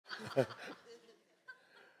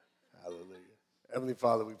Hallelujah. Heavenly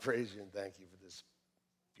Father, we praise you and thank you for this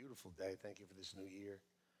beautiful day. Thank you for this new year.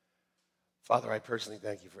 Father, I personally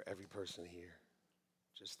thank you for every person here,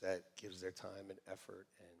 just that gives their time and effort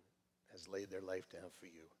and has laid their life down for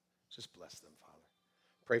you. Just bless them, Father.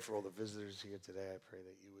 Pray for all the visitors here today. I pray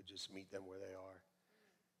that you would just meet them where they are.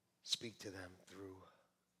 Speak to them through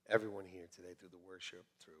everyone here today, through the worship,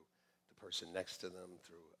 through the person next to them,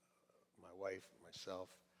 through my wife, myself,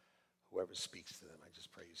 whoever speaks to them. I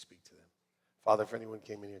just pray you speak to them. Father, if anyone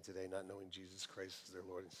came in here today not knowing Jesus Christ as their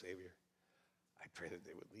Lord and Savior, I pray that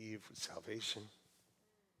they would leave with salvation.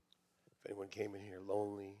 If anyone came in here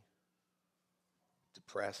lonely,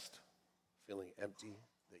 depressed, feeling empty,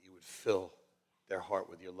 that you would fill their heart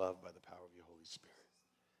with your love by the power of your Holy Spirit.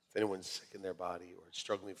 If anyone's sick in their body or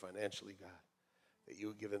struggling financially, God, that you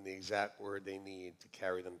would give them the exact word they need to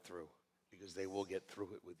carry them through, because they will get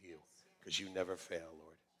through it with you, because you never fail,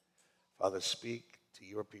 Lord. Father, speak to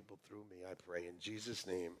your people through me, I pray. In Jesus'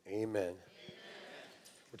 name, amen.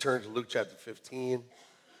 We're turning to Luke chapter 15.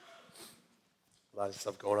 A lot of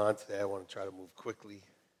stuff going on today. I want to try to move quickly,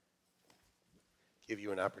 give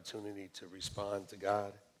you an opportunity to respond to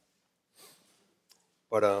God.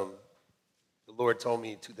 But the Lord told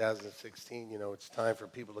me in 2016, it's time for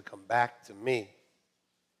people to come back to me.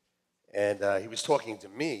 And he was talking to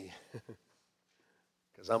me,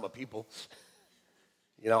 because I'm a people.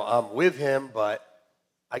 I'm with him, but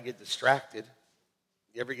I get distracted.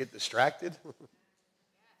 You ever get distracted?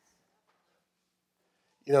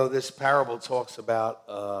 This parable talks about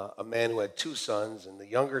a man who had two sons, and the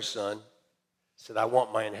younger son said, I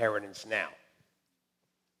want my inheritance now.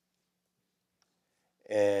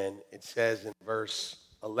 And it says in verse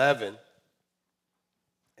 11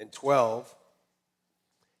 and 12,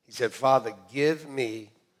 he said, Father, give me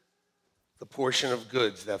the portion of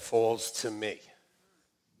goods that falls to me.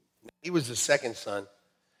 He was the second son.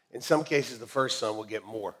 In some cases, the first son will get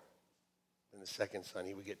more than the second son.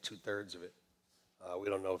 He would get 2/3 of it. We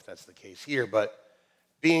don't know if that's the case here, but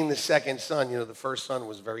being the second son, the first son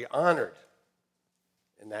was very honored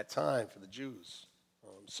in that time for the Jews.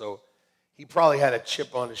 So he probably had a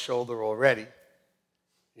chip on his shoulder already,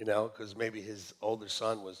 because maybe his older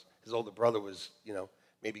brother was,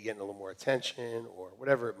 maybe getting a little more attention or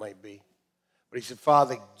whatever it might be. But he said,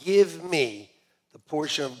 Father, give me the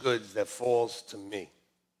portion of goods that falls to me.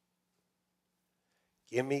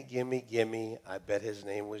 Gimme, gimme, gimme. I bet his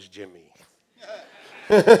name was Jimmy.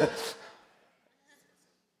 There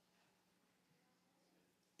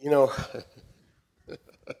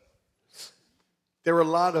are a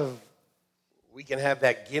lot of, we can have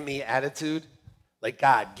that gimme attitude, like,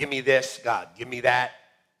 God, give me this, God, give me that.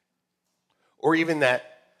 Or even that,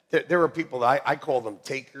 there are people, I call them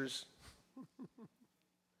takers.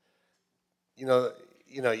 You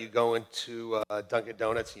go into Dunkin'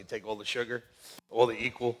 Donuts and you take all the sugar, all the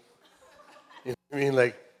equal. You know what I mean?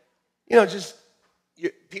 Like, just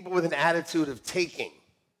people with an attitude of taking.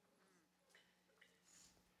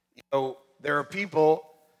 There are people,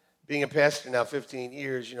 being a pastor now 15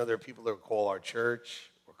 years, there are people that will call our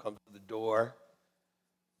church or come to the door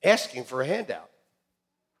asking for a handout.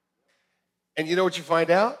 And you know what you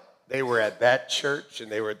find out? They were at that church,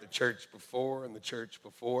 and they were at the church before, and the church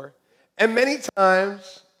before. And many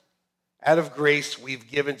times, out of grace, we've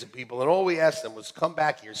given to people, and all we asked them was, come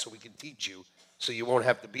back here so we can teach you, so you won't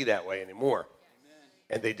have to be that way anymore. Amen.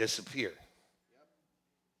 And they disappear.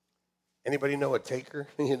 Anybody know a taker?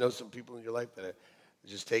 Some people in your life that are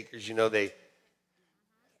just takers.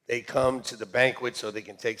 They come to the banquet so they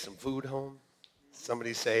can take some food home.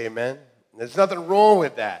 Somebody say amen. And there's nothing wrong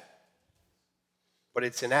with that. But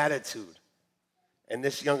it's an attitude. And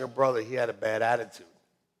this younger brother, he had a bad attitude.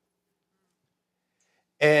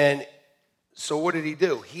 And so what did he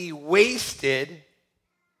do? He wasted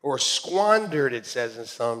or squandered, it says in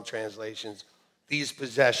some translations, these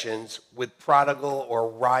possessions with prodigal or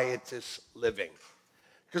riotous living.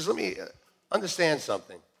 Because let me understand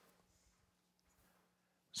something.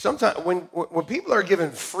 Sometimes when people are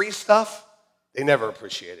given free stuff, they never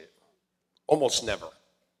appreciate it. Almost never.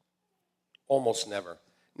 Almost never.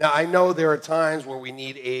 Now, I know there are times where we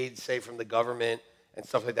need aid, say, from the government and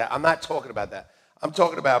stuff like that. I'm not talking about that. I'm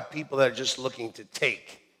talking about people that are just looking to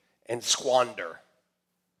take and squander.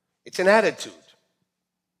 It's an attitude.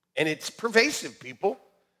 And it's pervasive, people.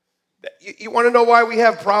 You want to know why we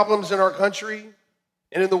have problems in our country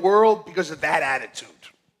and in the world? Because of that attitude.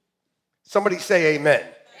 Somebody say amen.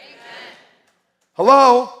 Amen.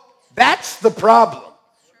 Hello? That's the problem.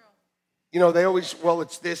 They always,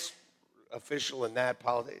 it's this official and that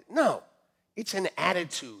politics. No, it's an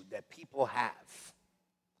attitude that people have.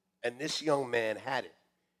 And this young man had it.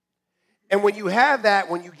 And when you have that,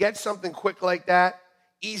 when you get something quick like that,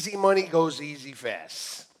 easy money goes easy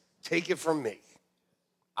fast. Take it from me.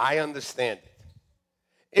 I understand it.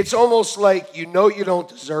 It's almost like you know you don't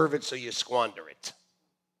deserve it, so you squander it.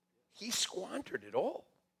 He squandered it all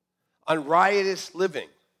on riotous living.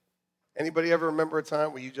 Anybody ever remember a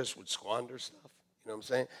time where you just would squander stuff? You know what I'm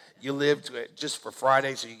saying? You lived just for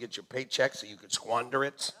Friday so you get your paycheck so you could squander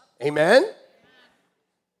it. Amen?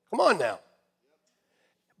 Come on now.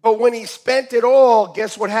 But when he spent it all,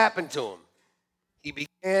 guess what happened to him? He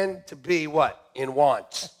began to be what? In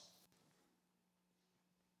want.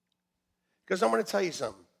 Because I'm going to tell you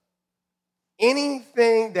something.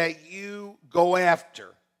 Anything that you go after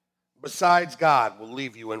besides God will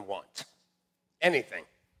leave you in want. Anything.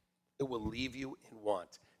 It will leave you in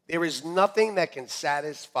want. There is nothing that can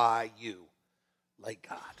satisfy you like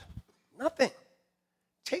God. Nothing.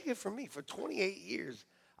 Take it from me. For 28 years,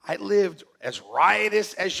 I lived as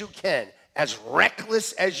riotous as you can, as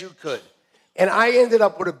reckless as you could. And I ended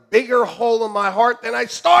up with a bigger hole in my heart than I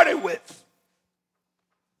started with.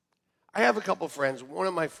 I have a couple friends. One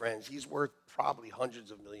of my friends, he's worth probably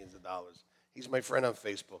hundreds of millions of dollars. He's my friend on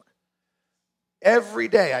Facebook. Every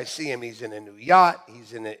day I see him, he's in a new yacht,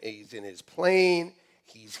 he's in his plane,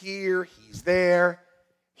 he's here, he's there.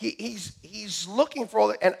 He's looking for all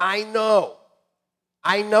that, and I know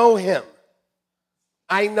him.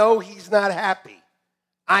 I know he's not happy.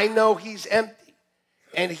 I know he's empty,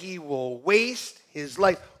 and he will waste his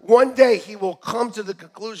life. One day he will come to the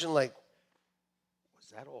conclusion like, was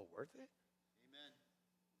that all worth it?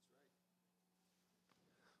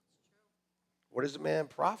 What does a man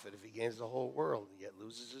profit if he gains the whole world and yet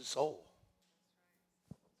loses his soul?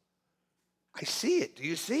 I see it. Do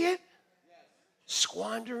you see it?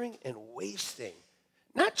 Squandering and wasting.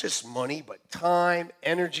 Not just money, but time,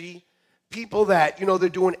 energy. People that, they're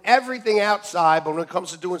doing everything outside, but when it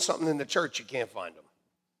comes to doing something in the church, you can't find them.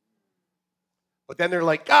 But then they're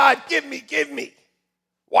like, God, give me.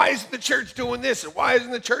 Why isn't the church doing this? And why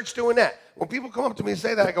isn't the church doing that? When people come up to me and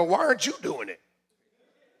say that, I go, why aren't you doing it?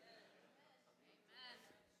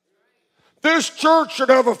 This church should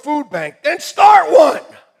have a food bank. Then start one.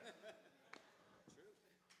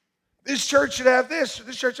 This church should have this.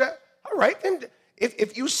 This church should have... All right, then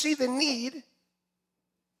if you see the need,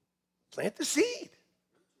 plant the seed.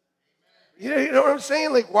 You know what I'm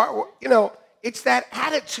saying? Like, it's that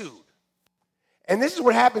attitude. And this is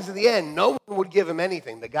what happens in the end. No one would give him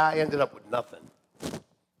anything. The guy ended up with nothing.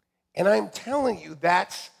 And I'm telling you,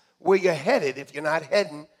 that's where you're headed if you're not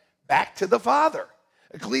heading back to the Father.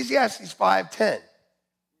 Ecclesiastes 5:10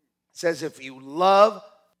 says if you love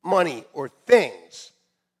money or things,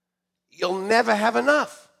 you'll never have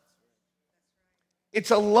enough.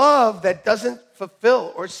 It's a love that doesn't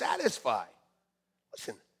fulfill or satisfy.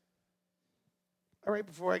 Listen, all right,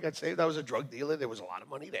 before I got saved, I was a drug dealer. There was a lot of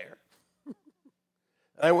money there. And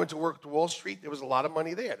I went to work to Wall Street. There was a lot of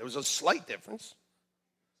money there. There was a slight difference.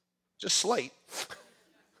 Just slight.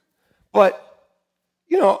 But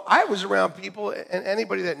I was around people, and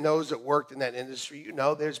anybody that knows that worked in that industry,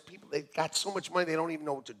 there's people, they've got so much money, they don't even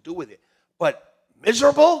know what to do with it. But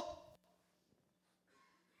miserable?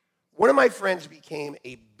 One of my friends became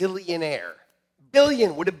a billionaire.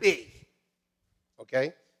 Billion with a B.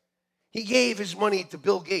 Okay? He gave his money to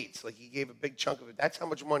Bill Gates, like he gave a big chunk of it. That's how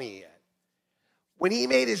much money he had. When he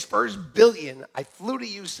made his first billion, I flew to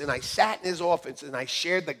Houston, I sat in his office, and I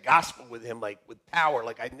shared the gospel with him, like with power,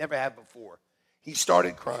 like I'd never had before. He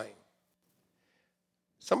started crying.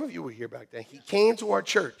 Some of you were here back then. He came to our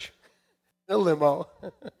church in a limo.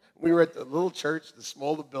 We were at the little church, the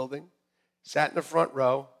smaller building, sat in the front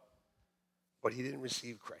row, but he didn't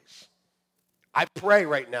receive Christ. I pray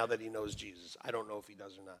right now that he knows Jesus. I don't know if he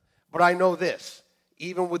does or not. But I know this.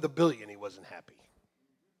 Even with the billion, he wasn't happy.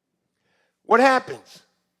 What happens?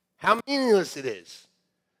 How meaningless it is.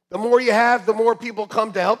 The more you have, the more people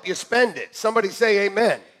come to help you spend it. Somebody say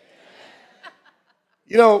amen.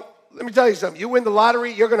 Let me tell you something. You win the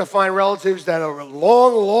lottery, you're going to find relatives that are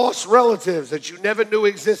long-lost relatives that you never knew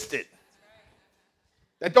existed,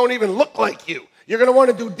 that don't even look like you. You're going to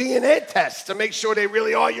want to do DNA tests to make sure they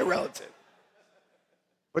really are your relative.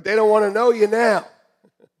 But they don't want to know you now.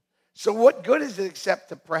 So what good is it except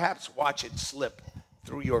to perhaps watch it slip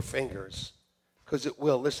through your fingers? Because it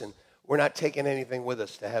will. Listen, we're not taking anything with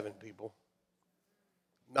us to heaven, people.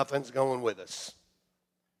 Nothing's going with us.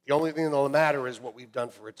 The only thing that will matter is what we've done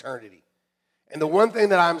for eternity. And the one thing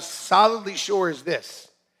that I'm solidly sure is this,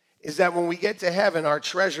 is that when we get to heaven, our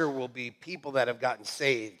treasure will be people that have gotten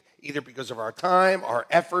saved, either because of our time, our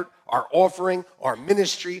effort, our offering, our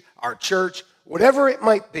ministry, our church, whatever it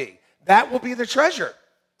might be. That will be the treasure.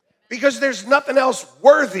 Because there's nothing else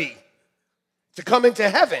worthy to come into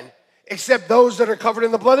heaven except those that are covered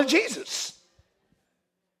in the blood of Jesus.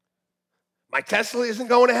 My Tesla isn't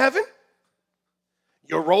going to heaven.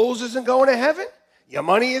 Your Rolls isn't going to heaven. Your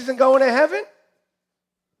money isn't going to heaven.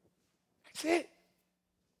 That's it.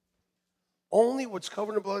 Only what's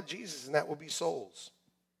covered in the blood of Jesus, and that will be souls.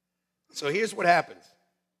 So here's what happens.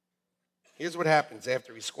 Here's what happens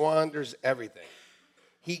after he squanders everything.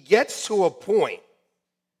 He gets to a point,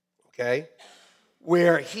 okay,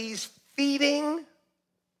 where he's feeding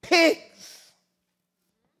pigs.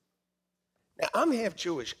 Now, I'm half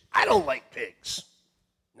Jewish. I don't like pigs.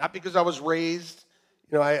 Not because I was raised,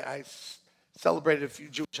 I celebrated a few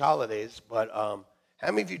Jewish holidays, but how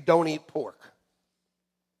many of you don't eat pork?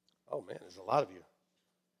 Oh, man, there's a lot of you.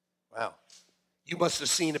 Wow. You must have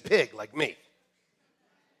seen a pig like me.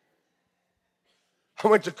 I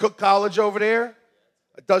went to Cook College over there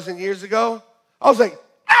a dozen years ago. I was like,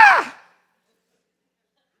 ah!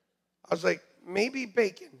 I was like, maybe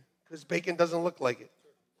bacon, because bacon doesn't look like it.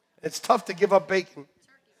 It's tough to give up bacon.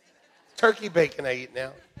 Turkey bacon I eat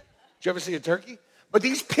now. Did you ever see a turkey? But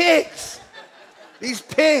these pigs,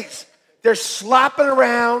 they're slopping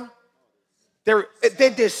around. They're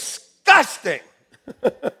disgusting.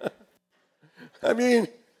 I mean,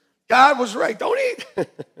 God was right. Don't eat.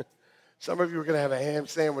 Some of you are going to have a ham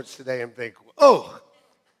sandwich today and think, oh.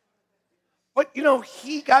 But,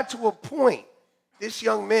 he got to a point, this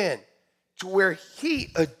young man, to where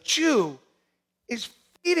he, a Jew, is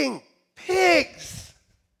feeding pigs.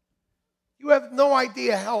 You have no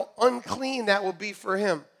idea how unclean that will be for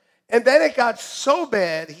him. And then it got so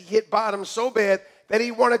bad, he hit bottom so bad, that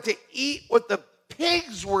he wanted to eat what the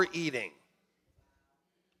pigs were eating.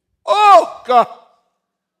 Oh, God.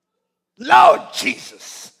 Lord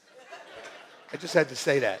Jesus. I just had to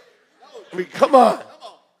say that. I mean, come on.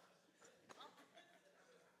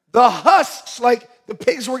 The husks, like the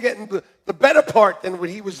pigs were getting the better part than what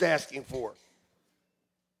he was asking for.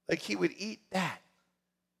 Like he would eat that.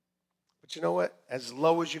 But you know what? As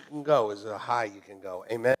low as you can go is how high you can go.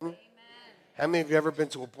 Amen? Amen. How many of you ever been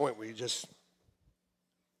to a point where I'm just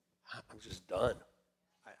done.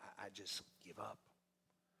 I just give up.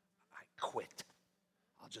 I quit.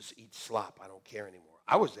 I'll just eat slop. I don't care anymore.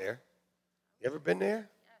 I was there. You ever been there?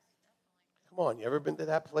 Come on, you ever been to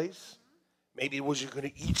that place? Maybe it was you're going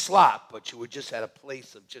to eat slop, but you were just at a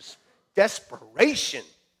place of just desperation.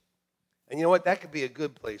 And you know what? That could be a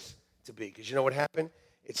good place to be, because you know what happened?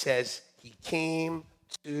 It says he came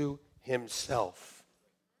to himself.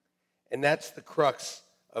 And that's the crux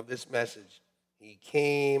of this message. He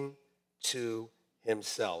came to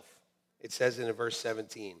himself. It says in verse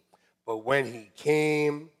 17, but when he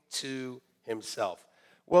came to himself.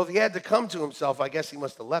 Well, if he had to come to himself, I guess he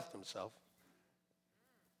must have left himself.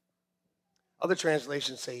 Other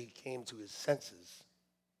translations say he came to his senses.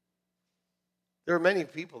 There are many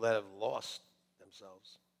people that have lost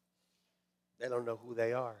themselves. They don't know who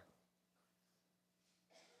they are.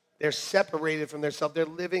 They're separated from themselves. They're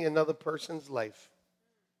living another person's life,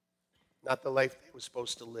 not the life they were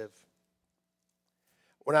supposed to live.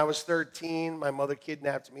 When I was 13, my mother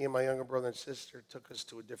kidnapped me and my younger brother and sister, took us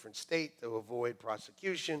to a different state to avoid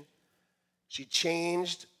prosecution. She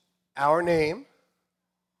changed our name.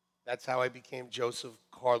 That's how I became Joseph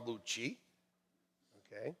Carlucci.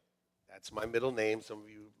 Okay? That's my middle name. Some of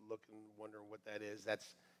you look and wondering what that is.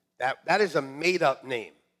 That is a made-up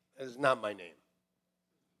name. That is not my name.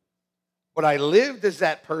 But I lived as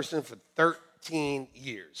that person for 13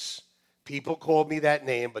 years. People called me that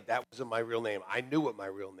name, but that wasn't my real name. I knew what my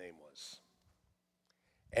real name was.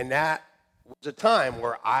 And that was a time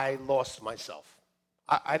where I lost myself.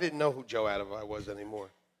 I didn't know who Joe Adova was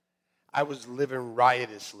anymore. I was living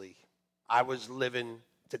riotously. I was living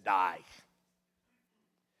to die.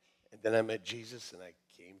 And then I met Jesus, and I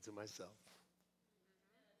came to myself.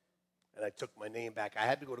 And I took my name back. I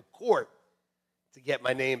had to go to court to get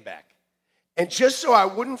my name back. And just so I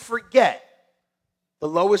wouldn't forget the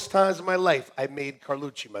lowest times of my life, I made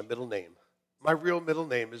Carlucci my middle name. My real middle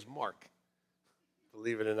name is Mark.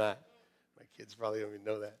 Believe it or not. My kids probably don't even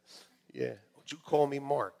know that. Yeah. Would you call me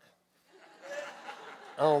Mark?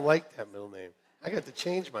 I don't like that middle name. I got to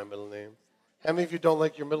change my middle name. How many of you don't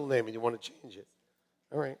like your middle name and you want to change it?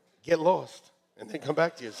 All right. Get lost and then come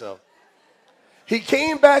back to yourself. He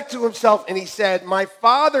came back to himself and he said, my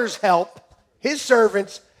Father's help, his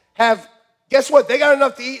servants have, guess what? They got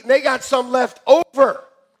enough to eat and they got some left over.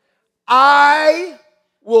 I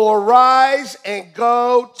will arise and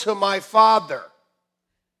go to my Father.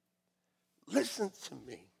 Listen to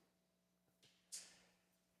me.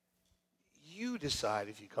 You decide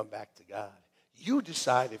if you come back to God. You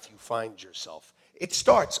decide if you find yourself. It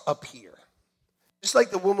starts up here. Just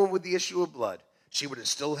like the woman with the issue of blood. She would have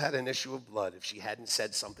still had an issue of blood if she hadn't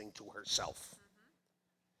said something to herself.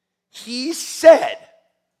 He said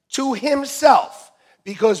to himself,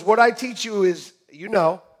 because what I teach you is, you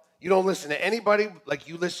don't listen to anybody like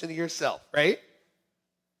you listen to yourself, right?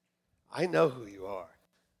 I know who you are.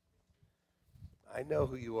 I know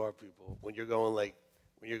who you are, people. When you're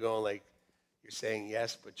saying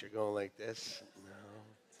yes, but you're going like this. No.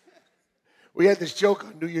 We had this joke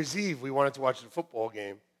on New Year's Eve. We wanted to watch the football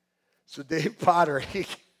game. So Dave Potter, he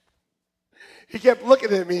kept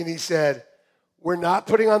looking at me and he said, we're not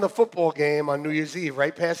putting on the football game on New Year's Eve,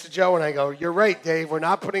 right, Pastor Joe? And I go, you're right, Dave. We're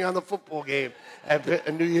not putting on the football game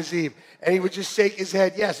at New Year's Eve. And he would just shake his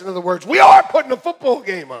head, yes. In other words, we are putting a football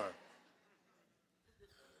game on.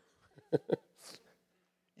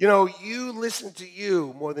 You listen to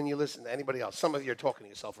you more than you listen to anybody else. Some of you are talking to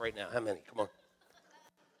yourself right now. How many? Come on.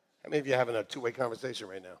 How many of you are having a two-way conversation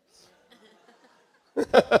right now?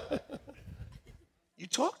 You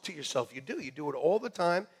talk to yourself. You do. You do it all the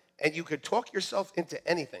time, and you could talk yourself into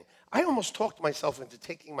anything. I almost talked myself into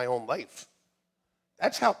taking my own life.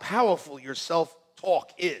 That's how powerful your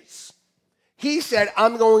self-talk is. He said,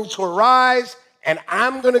 I'm going to arise, and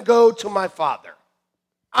I'm going to go to my Father.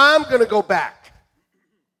 I'm going to go back.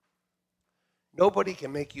 Nobody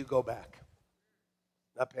can make you go back.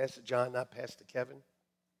 Not Pastor John, not Pastor Kevin.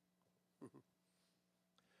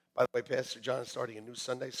 By the way, Pastor John is starting a new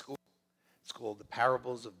Sunday school. It's called The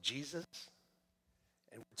Parables of Jesus.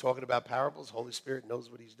 And we're talking about parables. Holy Spirit knows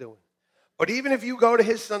what he's doing. But even if you go to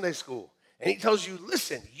his Sunday school and he tells you,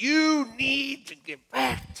 listen, you need to get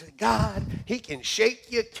back to God. He can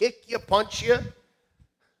shake you, kick you, punch you.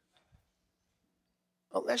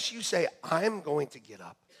 Unless you say, I'm going to get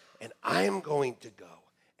up. And I'm going to go,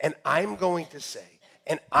 and I'm going to say,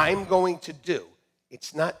 and I'm going to do,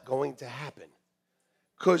 it's not going to happen.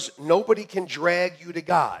 Because nobody can drag you to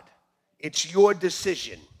God. It's your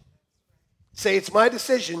decision. Say, it's my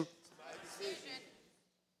decision. It's my decision.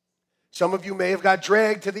 Some of you may have got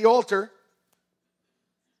dragged to the altar.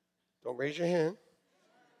 Don't raise your hand.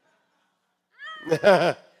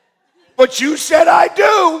 But you said, I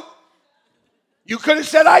do. You could have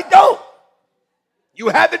said, I don't. You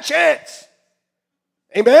had the chance.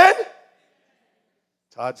 Amen?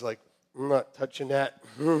 Todd's like, I'm not touching that.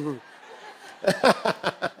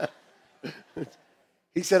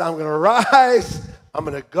 He said, I'm going to rise. I'm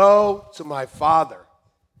going to go to my Father.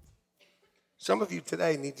 Some of you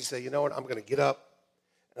today need to say, you know what? I'm going to get up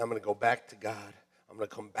and I'm going to go back to God. I'm going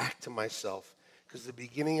to come back to myself. Because the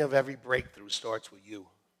beginning of every breakthrough starts with you.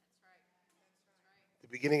 The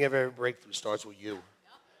beginning of every breakthrough starts with you.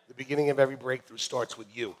 The beginning of every breakthrough starts with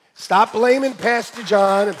you. Stop blaming Pastor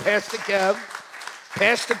John and Pastor Kev,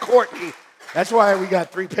 Pastor Courtney. That's why we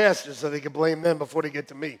got 3 pastors, so they can blame them before they get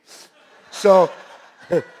to me. So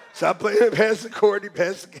stop blaming Pastor Courtney,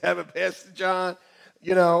 Pastor Kevin, Pastor John,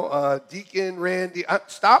 Deacon Randy.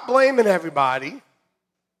 Stop blaming everybody.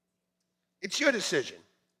 It's your decision.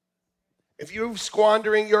 If you're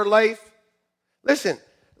squandering your life, listen,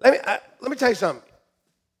 let me tell you something.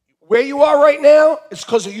 Where you are right now is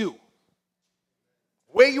because of you.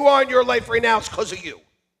 Where you are in your life right now is because of you.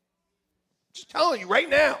 Just telling you right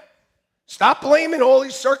now. Stop blaming all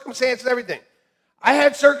these circumstances and everything. I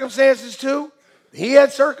had circumstances too. He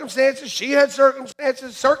had circumstances. She had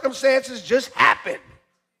circumstances. Circumstances just happen.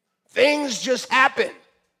 Things just happen.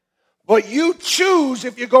 But you choose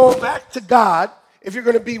if you're going back to God, if you're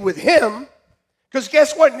going to be with him. Because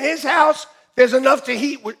guess what? In his house, there's enough to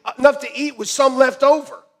eat with some left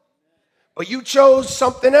over. But you chose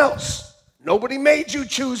something else. Nobody made you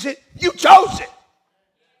choose it. You chose it.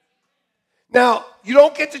 Now, you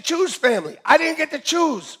don't get to choose family. I didn't get to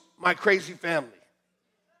choose my crazy family.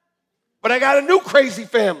 But I got a new crazy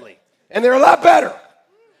family, and they're a lot better.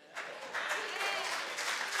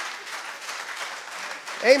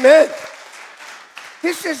 Amen.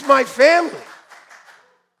 This is my family.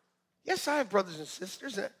 Yes, I have brothers and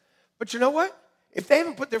sisters. But you know what? If they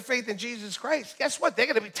haven't put their faith in Jesus Christ, guess what? They're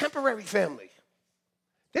going to be temporary family.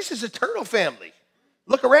 This is eternal family.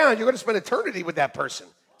 Look around. You're going to spend eternity with that person.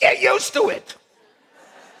 Get used to it.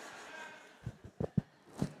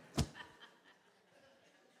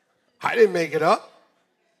 I didn't make it up.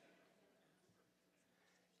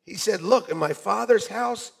 He said, look, in my Father's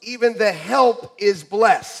house, even the help is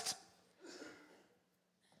blessed.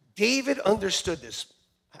 David understood this.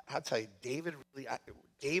 I'll tell you, David,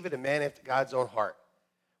 a man after God's own heart.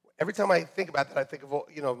 Every time I think about that, I think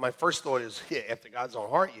of, my first thought is, yeah, after God's own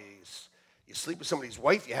heart, you sleep with somebody's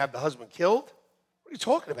wife, you have the husband killed. What are you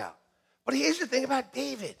talking about? But here's the thing about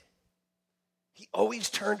David. He always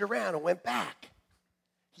turned around and went back.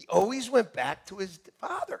 He always went back to his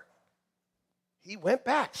father. He went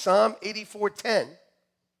back, Psalm 84:10,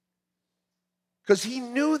 because he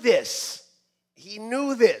knew this. He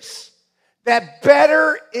knew this, that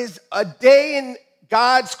better is a day in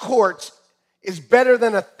God's courts is better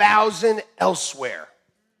than 1,000 elsewhere.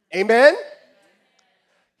 Amen?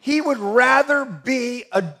 He would rather be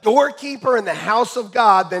a doorkeeper in the house of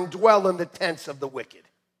God than dwell in the tents of the wicked.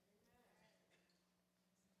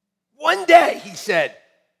 One day, he said,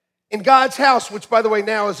 in God's house, which, by the way,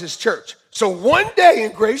 now is his church. So one day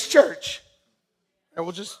in Grace Church, and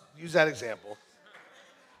we'll just use that example,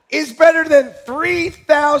 is better than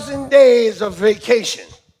 3,000 days of vacation.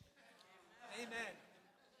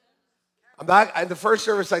 Amen. In the first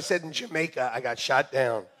service, I said in Jamaica, I got shot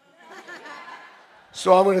down.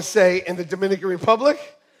 So I'm going to say in the Dominican Republic,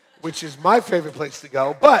 which is my favorite place to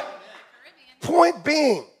go. But point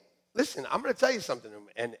being, listen, I'm going to tell you something.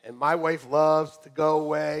 And my wife loves to go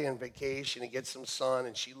away and vacation and get some sun.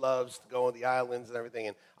 And she loves to go on the islands and everything.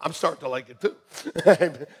 And I'm starting to like it too.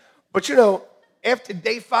 But you know, after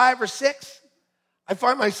day 5 or 6, I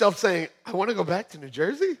find myself saying, I want to go back to New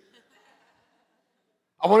Jersey.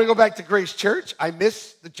 I want to go back to Grace Church. I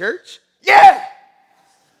miss the church. Yeah!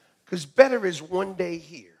 Because better is one day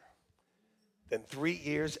here than 3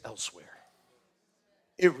 years elsewhere.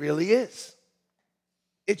 It really is.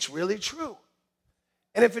 It's really true.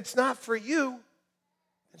 And if it's not for you,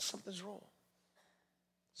 then something's wrong.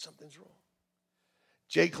 Something's wrong.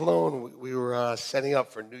 Jay Cologne, we were setting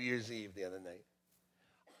up for New Year's Eve the other night.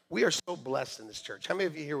 We are so blessed in this church. How many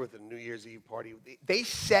of you here with a New Year's Eve party? They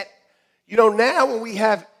set, you know, now when we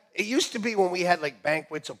have, it used to be when we had like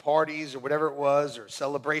banquets or parties or whatever it was or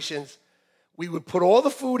celebrations, we would put all the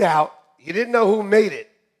food out. You didn't know who made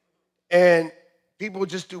it. And people would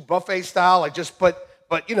just do buffet style, like just but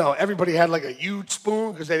you know, everybody had like a huge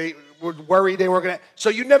spoon because they were worried they weren't going to, so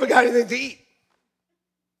you never got anything to eat.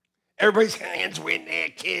 Everybody's hands were in there,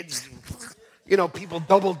 kids, you know, people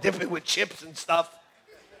double dipping with chips and stuff.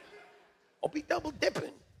 I'll be double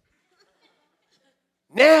dipping.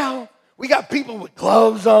 Now, we got people with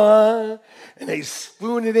gloves on, and they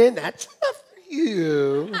spoon it in. That's enough for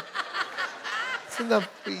you. That's enough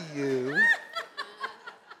for you.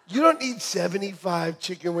 You don't need 75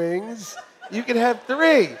 chicken wings. You can have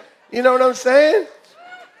 3. You know what I'm saying?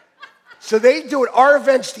 So they do it. Our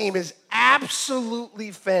events team is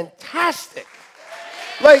absolutely fantastic.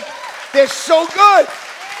 Like, they're so good.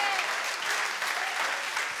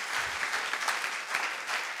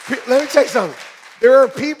 Let me tell you something. There are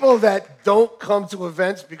people that don't come to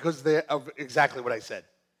events because they're exactly what I said.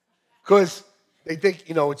 Because they think,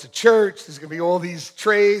 you know, it's a church. There's going to be all these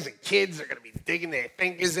trays, and kids are going to be digging their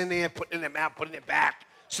fingers in there, putting it in their mouth, putting it back.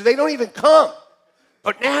 So they don't even come.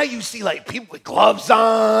 But now you see, like, people with gloves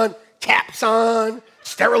on, caps on,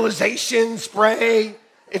 sterilization spray.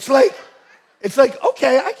 It's like,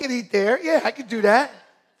 okay, I can eat there. Yeah, I could do that.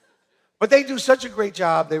 But they do such a great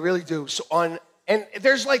job. They really do. And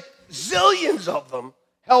there's like zillions of them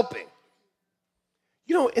helping.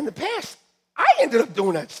 You know, in the past, I ended up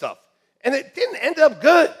doing that stuff. And it didn't end up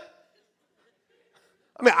good.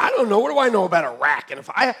 I mean, I don't know. What do I know about a rack? And if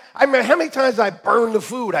I remember how many times I burned the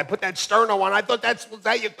food. I put that sterno on. I thought that's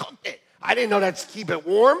how you cooked it. I didn't know that's to keep it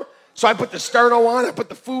warm. So I put the sterno on. I put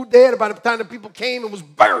the food there. By the time the people came, it was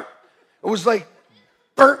burnt. It was like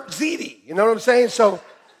burnt ziti. You know what I'm saying? So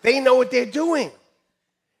they know what they're doing.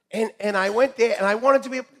 And I went there, and I wanted to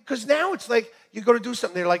be, because now it's like, you go to do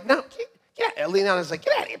something, they're like, no, get out. Leonardo's like,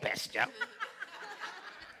 get out of here, Pastor Joe.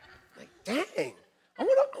 Like, dang, I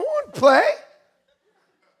want to play.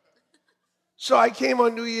 So I came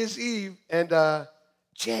on New Year's Eve, and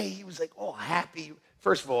Jay, he was like, oh, happy.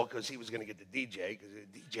 First of all, because he was going to get the DJ, because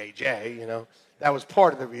DJ Jay, you know. That was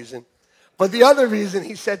part of the reason. But the other reason,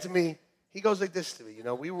 he said to me, he goes like this to me, you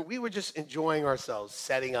know, we were just enjoying ourselves,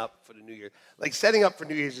 setting up for the New Year. Like, setting up for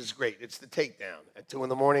New Year's is great. It's the takedown. At 2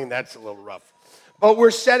 a.m, that's a little rough. But we're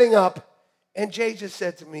setting up, and Jay just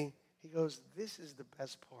said to me, he goes, this is the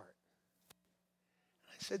best part.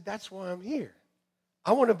 I said, that's why I'm here.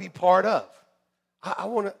 I want to be part of. I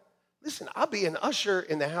want to, listen, I'll be an usher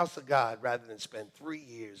in the house of God rather than spend 3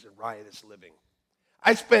 years in riotous living.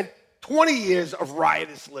 I spent 20 years of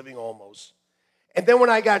riotous living almost. And then when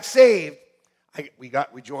I got saved,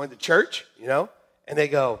 we joined the church, you know, and they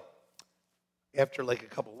go, after like a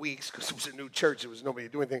couple weeks, because it was a new church, there was nobody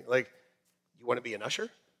doing anything, like, you want to be an usher?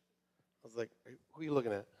 I was like, who are you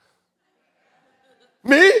looking at?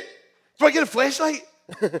 Me? Do I get a flashlight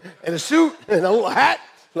and a suit and a little hat?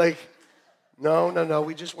 Like, no,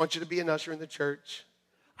 we just want you to be an usher in the church.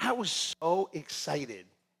 I was so excited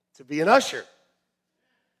to be an usher.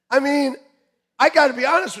 I mean, I got to be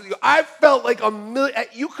honest with you. I felt like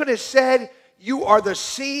you could have said you are the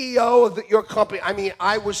CEO of your company. I mean,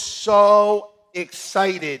 I was so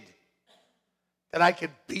excited that I could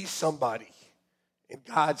be somebody in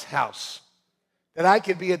God's house, that I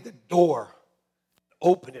could be at the door,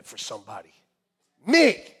 open it for somebody.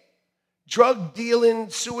 Me, drug dealing,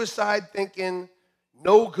 suicide thinking,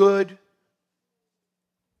 no good.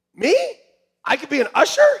 Me? I could be an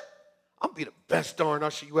usher? I'll be the best darn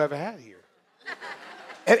usher you ever had here.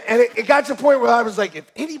 And it got to the point where I was like, if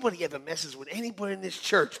anybody ever messes with anybody in this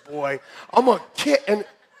church, boy, I'm going to kick. And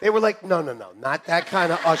they were like, no, not that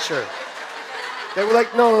kind of usher. They were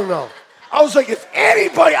like, no. I was like, if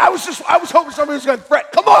anybody, I was hoping somebody was going to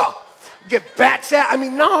threat. Come on, get bats out. I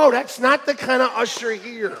mean, no, that's not the kind of usher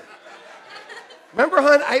here. Remember,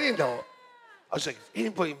 hon? I didn't know. I was like, if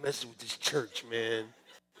anybody messes with this church, man.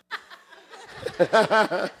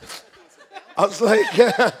 I was like,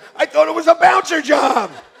 I thought it was a bouncer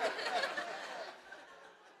job.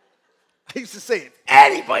 I used to say, if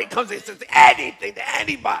anybody comes and says anything to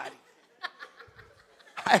anybody.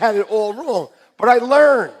 I had it all wrong. But I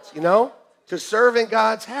learned, to serve in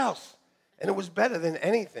God's house. And it was better than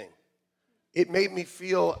anything. It made me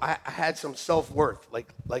feel I had some self-worth.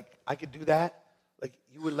 Like I could do that. Like,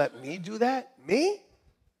 you would let me do that? Me?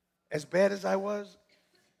 As bad as I was?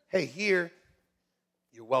 Hey, here,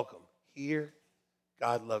 you're welcome. Here,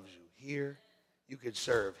 God loves you. Here, you can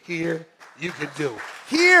serve. Here, you can do.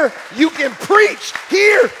 Here, you can preach.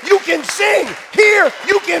 Here, you can sing. Here,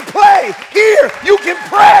 you can play. Here, you can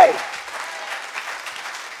pray.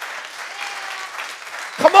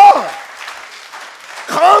 Come on.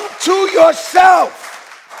 Come to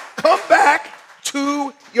yourself. Come back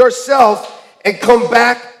to yourself and come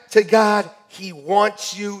back to God. He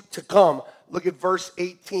wants you to come. Look at verse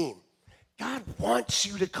 18. God wants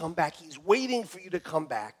you to come back. He's waiting for you to come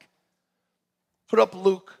back. Put up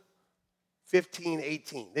Luke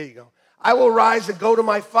 15:18. There you go. I will rise and go to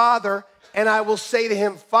my father, and I will say to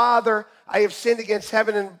him, Father, I have sinned against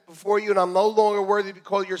heaven and before you, and I'm no longer worthy to be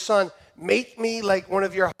called your son. Make me like one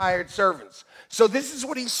of your hired servants. So this is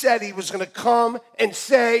what he said he was going to come and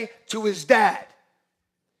say to his dad.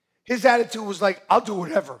 His attitude was like, I'll do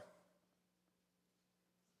whatever.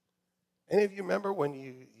 Any of you remember when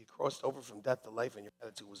you crossed over from death to life and your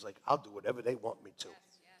attitude was like, I'll do whatever they want me to?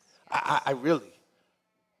 Yes. I really.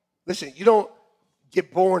 Listen, you don't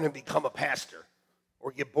get born and become a pastor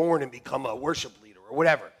or get born and become a worship leader or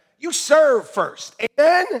whatever. You serve first.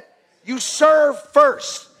 Amen? You serve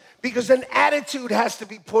first because an attitude has to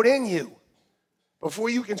be put in you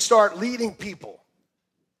before you can start leading people.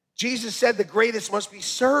 Jesus said the greatest must be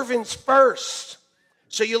servants first.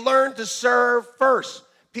 So you learn to serve first.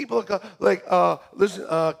 People go like, listen,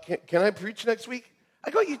 can I preach next week?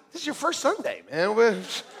 I go, this is your first Sunday, man.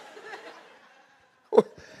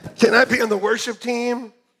 Can I be on the worship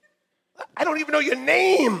team? I don't even know your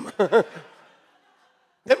name.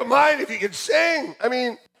 Never mind if you can sing. I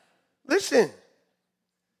mean, listen,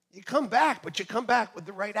 you come back, but you come back with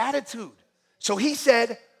the right attitude. So he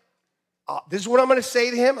said, this is what I'm going to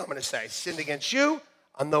say to him. I'm going to say, I sinned against you.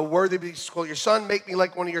 I'm no worthy to be called your son. Make me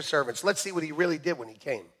like one of your servants. Let's see what he really did when he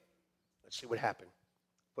came. Let's see what happened.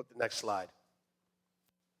 Put the next slide.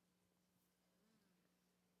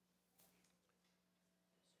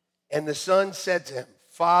 And the son said to him,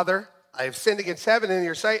 Father, I have sinned against heaven and in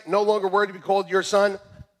your sight, no longer worthy to be called your son.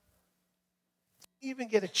 Didn't even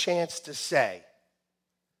get a chance to say,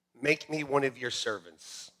 make me one of your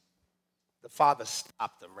servants. The father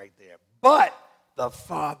stopped him right there. But the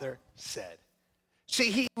father said, see,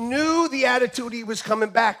 he knew the attitude he was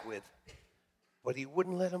coming back with, but he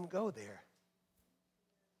wouldn't let him go there.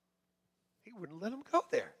 He wouldn't let him go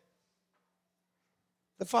there.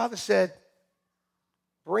 The father said,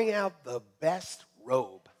 bring out the best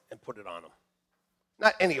robe and put it on him.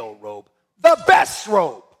 Not any old robe, the best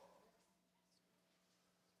robe.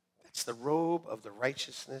 That's the robe of the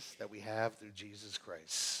righteousness that we have through Jesus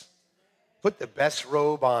Christ. Put the best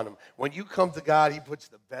robe on him. When you come to God, he puts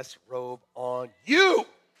the best robe on you.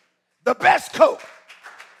 The best coat.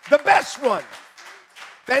 The best one.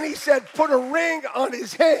 Then he said, put a ring on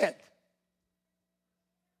his hand.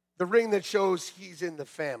 The ring that shows he's in the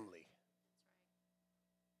family.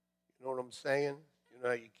 You know what I'm saying? You know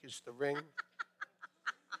how you kiss the ring?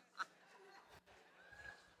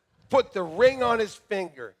 Put the ring on his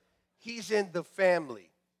finger. He's in the family.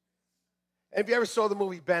 And if you ever saw the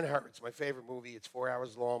movie Ben-Hur, it's my favorite movie. It's 4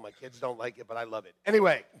 hours long. My kids don't like it, but I love it.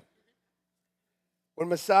 Anyway, when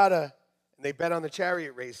Masada and they bet on the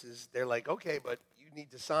chariot races, they're like, okay, but you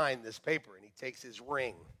need to sign this paper. And he takes his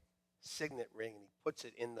ring, signet ring, and he puts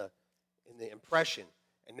it in the impression.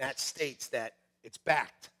 And that states that It's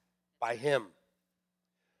backed by him.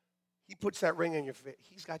 He puts that ring on your finger.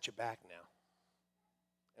 He's got your back now.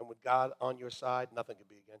 And with God on your side, nothing can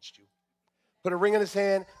be against you. Put a ring in his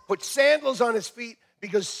hand, put sandals on his feet,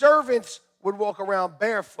 because servants would walk around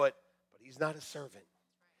barefoot, but he's not a servant.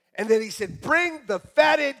 And then he said, bring the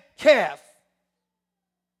fatted calf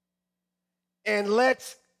and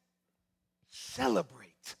let's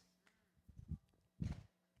celebrate.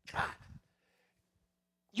 God.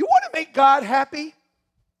 You want to make God happy?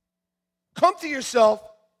 Come to yourself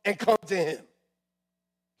and come to him.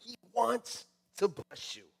 He wants to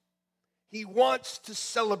bless you. He wants to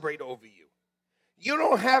celebrate over you. You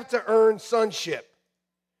don't have to earn sonship.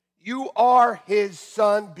 You are his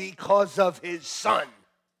son because of his son.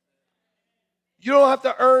 You don't have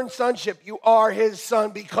to earn sonship. You are his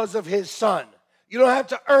son because of his son. You don't have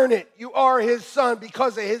to earn it. You are his son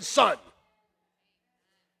because of his son.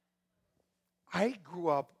 I grew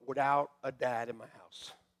up without a dad in my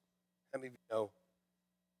house. How many of you know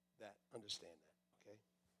that, understand that, okay?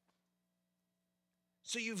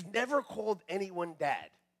 So you've never called anyone dad.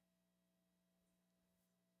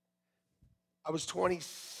 I was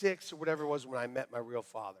 26 or whatever it was when I met my real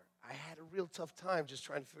father. I had a real tough time just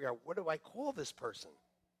trying to figure out, what do I call this person?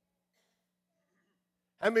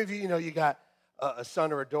 How many of you, you got a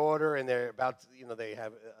son or a daughter, and they're about to, they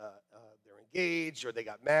have, they're engaged or they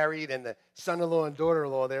got married, and the son-in-law and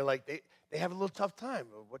daughter-in-law, they're like, they have a little tough time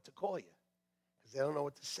of what to call you because they don't know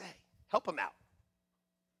what to say. Help them out.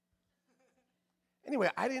 Anyway,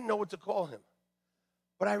 I didn't know what to call him.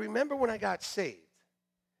 But I remember when I got saved,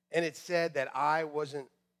 and it said that I wasn't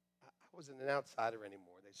an outsider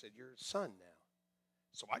anymore. They said, you're a son now.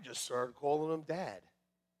 So I just started calling him Dad.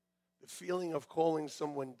 The feeling of calling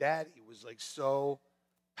someone daddy was like so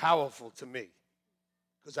powerful to me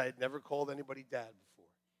because I had never called anybody dad before.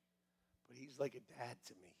 But he's like a dad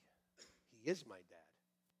to me. He is my dad.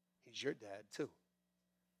 He's your dad too.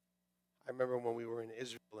 I remember when we were in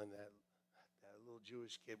Israel and that little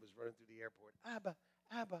Jewish kid was running through the airport. Abba,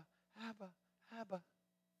 Abba, Abba, Abba.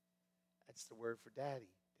 That's the word for daddy,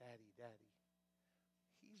 daddy, daddy.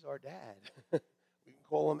 He's our dad. We can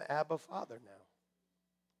call him Abba Father now.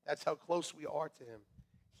 That's how close we are to him.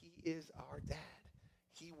 He is our dad.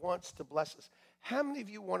 He wants to bless us. How many of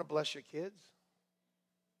you want to bless your kids?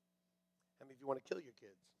 How many of you want to kill your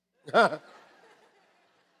kids?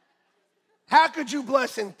 How could you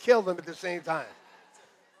bless and kill them at the same time?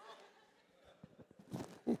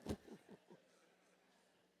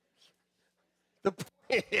 The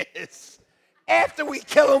point is, after we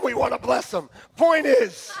kill them, we want to bless them. Point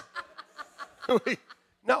is,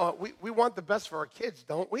 we want the best for our kids,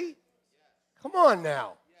 don't we? Come on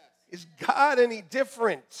now. Is God any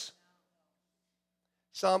different?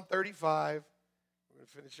 Psalm 35. We're going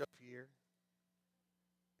to finish up here.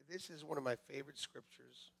 This is one of my favorite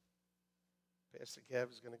scriptures. Pastor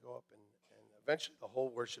Kev is going to go up, and eventually the whole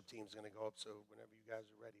worship team is going to go up, so whenever you guys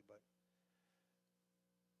are ready. But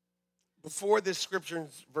before this scripture in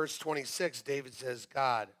verse 26, David says,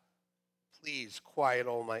 God, please quiet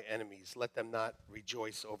all my enemies. Let them not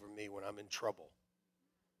rejoice over me when I'm in trouble.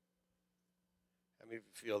 I mean, you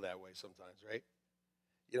feel that way sometimes, right?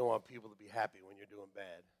 You don't want people to be happy when you're doing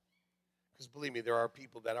bad. Because believe me, there are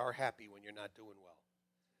people that are happy when you're not doing well.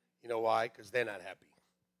 You know why? Because they're not happy.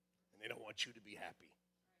 And they don't want you to be happy.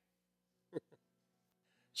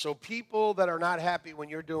 So people that are not happy when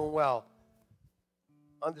you're doing well,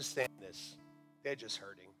 understand this. They're just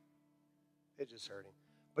hurting. They're just hurting.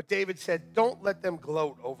 But David said, don't let them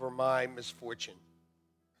gloat over my misfortune.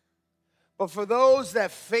 But for those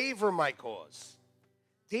that favor my cause,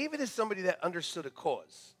 David is somebody that understood a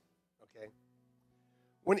cause. Okay?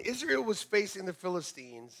 When Israel was facing the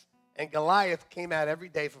Philistines, and Goliath came out every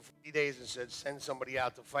day for 40 days and said, send somebody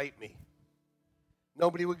out to fight me,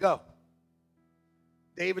 nobody would go.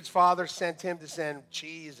 David's father sent him to send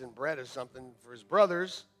cheese and bread or something for his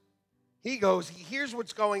brothers. He goes, he hears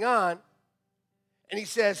what's going on, and he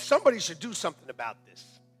says, somebody should do something about this.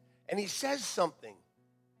 And he says something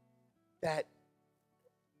that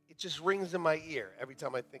it just rings in my ear every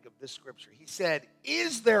time I think of this scripture. He said,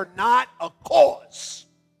 is there not a cause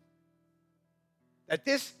that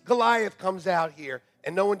this Goliath comes out here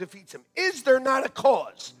and no one defeats him? Is there not a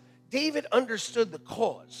cause? David understood the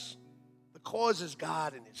cause. The cause is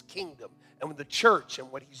God and his kingdom and the church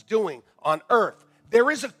and what he's doing on earth. There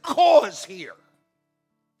is a cause here.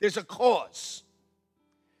 There's a cause.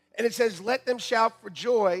 And it says, let them shout for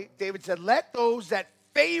joy. David said, let those that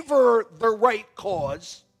favor the right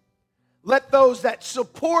cause, let those that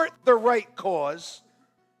support the right cause,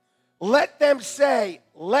 let them say,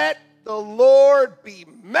 let the Lord be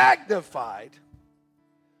magnified,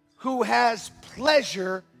 who has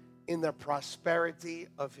pleasure in the prosperity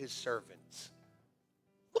of his servants.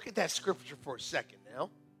 Look at that scripture for a second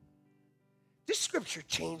now. This scripture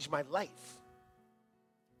changed my life.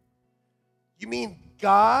 You mean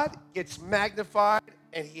God gets magnified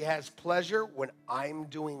and he has pleasure when I'm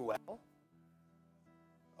doing well?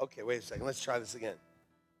 Okay, wait a second. Let's try this again.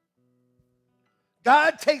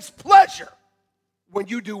 God takes pleasure when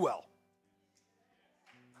you do well.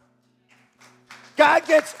 God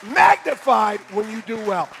gets magnified when you do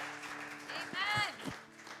well.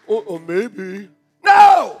 Amen. Or maybe.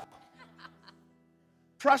 No!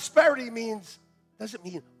 Prosperity doesn't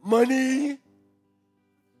mean money.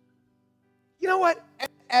 You know what?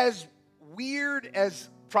 As weird as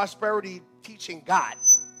prosperity teaching got,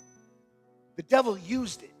 the devil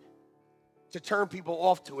used it to turn people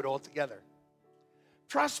off to it altogether.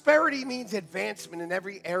 Prosperity means advancement in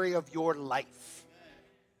every area of your life.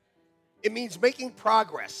 It means making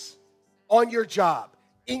progress on your job,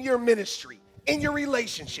 in your ministry, in your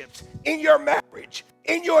relationships, in your marriage,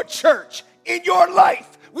 in your church, in your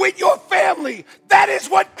life, with your family. That is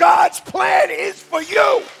what God's plan is for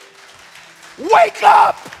you. Wake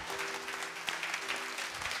up!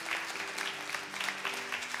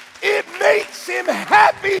 It makes him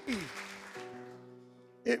happy.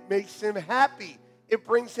 It makes him happy. It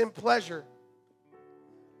brings him pleasure.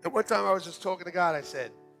 And one time I was just talking to God. I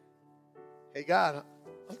said, hey, God,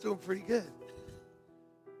 I'm doing pretty good.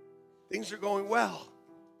 Things are going well.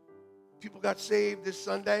 People got saved this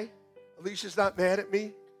Sunday. Alicia's not mad at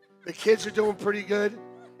me. The kids are doing pretty good.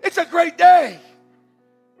 It's a great day.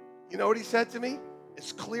 You know what he said to me?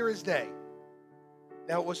 It's clear as day.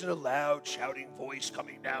 Now, it wasn't a loud shouting voice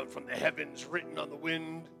coming down from the heavens written on the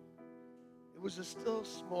wind. It was a still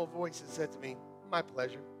small voice that said to me, my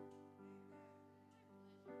pleasure.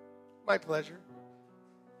 My pleasure.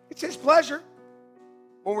 It's his pleasure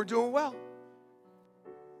when we're doing well.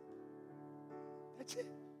 That's it.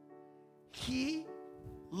 He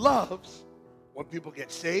loves when people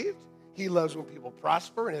get saved. He loves when people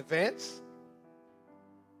prosper and advance.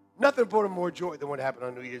 Nothing brought him more joy than what happened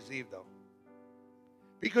on New Year's Eve, though.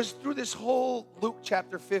 Because through this whole Luke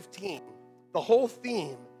chapter 15, the whole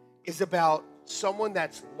theme is about someone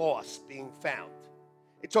that's lost being found.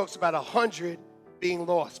 It talks about 100 being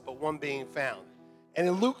lost, but one being found. And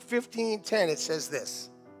in Luke 15:10, it says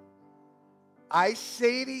this. I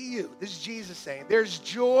say to you, this is Jesus saying, there's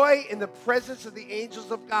joy in the presence of the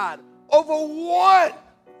angels of God over one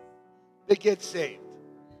that gets saved.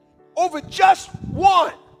 Over just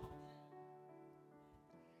one.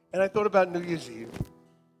 And I thought about New Year's Eve.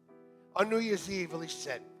 On New Year's Eve, Alicia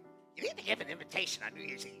said, you need to give an invitation on New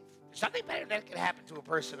Year's Eve. There's something better that can happen to a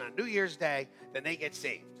person on New Year's Day than they get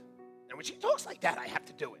saved. And when she talks like that, I have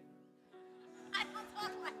to do it. I don't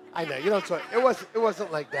talk like that. I know, you don't talk. It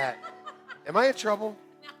wasn't like that. Am I in trouble?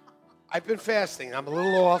 No. I've been fasting. I'm a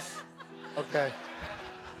little off. Okay.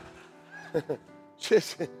 She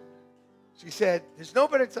said, there's no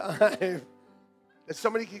better time that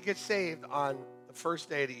somebody could get saved on the first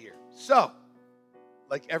day of the year. So,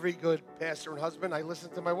 like every good pastor and husband, I listen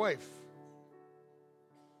to my wife.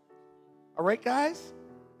 All right, guys?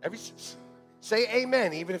 Say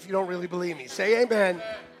amen, even if you don't really believe me. Say amen.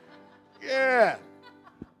 Yeah.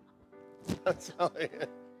 That's all I am.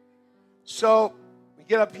 So, we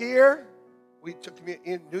get up here. We took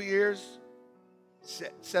New Year's,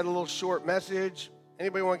 said a little short message.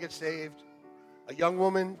 Anybody want to get saved? A young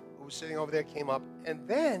woman who was sitting over there came up. And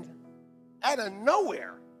then, out of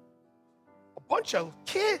nowhere, a bunch of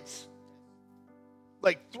kids,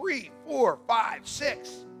 like 3, 4, 5,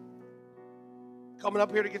 6, coming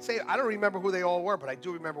up here to get saved. I don't remember who they all were, but I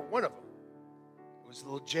do remember one of them. It was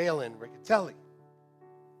little Jalen Riccatelli.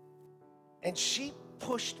 And she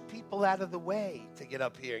pushed people out of the way to get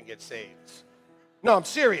up here and get saved. No, I'm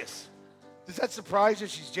serious. Does that surprise you?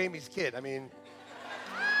 She's Jamie's kid. I mean,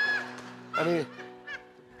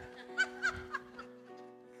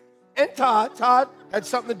 and Todd had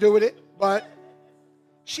something to do with it, but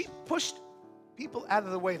she pushed people out of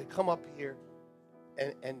the way to come up here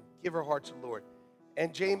and give her heart to the Lord.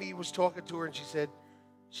 And Jamie was talking to her, and she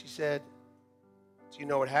said, do you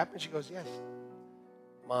know what happened? She goes, yes.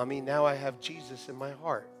 Mommy, now I have Jesus in my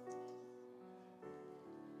heart.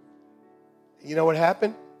 You know what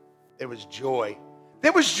happened? There was joy.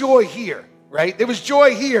 There was joy here, right? There was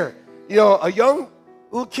joy here. You know, a young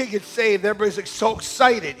little kid gets saved. Everybody's like so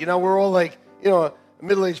excited. You know, we're all like, you know, a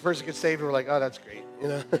middle-aged person gets saved. We're like, oh, that's great. You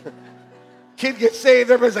know, kid gets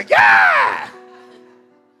saved. Everybody's like, yeah!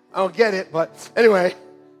 I don't get it, but anyway,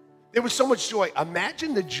 there was so much joy.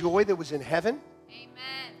 Imagine the joy that was in heaven.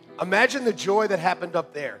 Amen. Imagine the joy that happened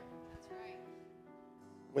up there. That's right.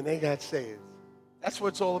 when they got saved. That's what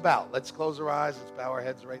it's all about. Let's close our eyes. Let's bow our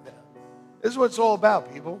heads right now. This is what it's all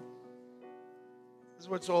about, people. This is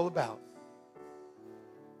what it's all about.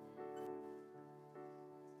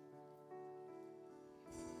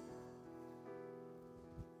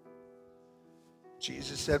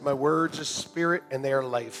 Jesus said, my words are spirit and they are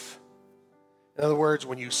life. In other words,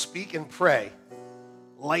 when you speak and pray,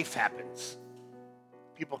 life happens.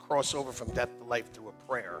 People cross over from death to life through a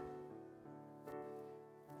prayer.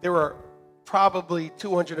 There are probably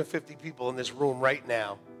 250 people in this room right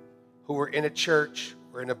now who were in a church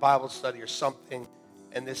or in a Bible study or something,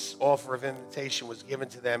 and this offer of invitation was given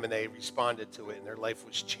to them and they responded to it and their life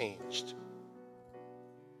was changed.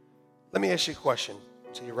 Let me ask you a question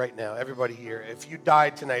to you right now, everybody here. If you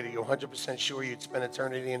died tonight, are you 100% sure you'd spend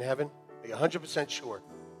eternity in heaven? Are you 100% sure?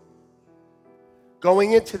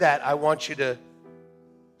 Going into that, I want you to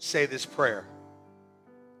say this prayer.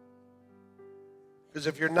 Because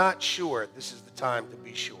if you're not sure, this is the time to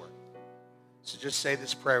be sure. So just say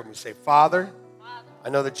this prayer when we say, Father, I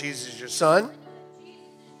know that Jesus is your son.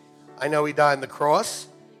 I know he died on the cross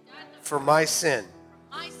for my sin.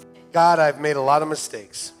 God, I've made a lot of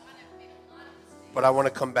mistakes, but I want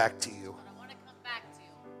to come back to you.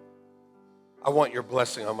 I want your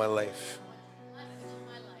blessing on my life.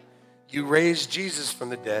 You raised Jesus from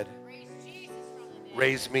the dead.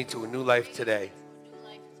 Raise me to a new life today.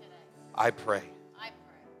 I pray.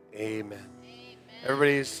 Amen.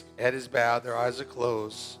 Everybody's head is bowed, their eyes are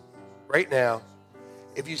closed. Right now,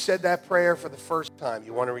 if you said that prayer for the first time,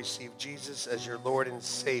 you want to receive Jesus as your Lord and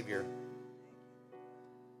Savior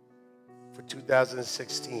for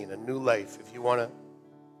 2016, a new life. If you want to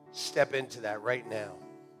step into that right now,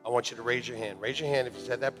 I want you to raise your hand. Raise your hand if you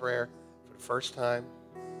said that prayer for the first time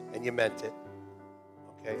and you meant it.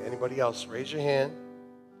 Okay, anybody else? Raise your hand.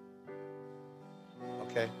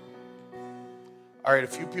 Okay. All right, a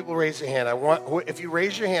few people raise their hand. If you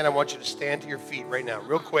raise your hand, I want you to stand to your feet right now,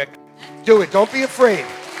 real quick. Do it. Don't be afraid.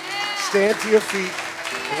 Stand to your feet,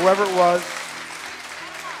 whoever it was.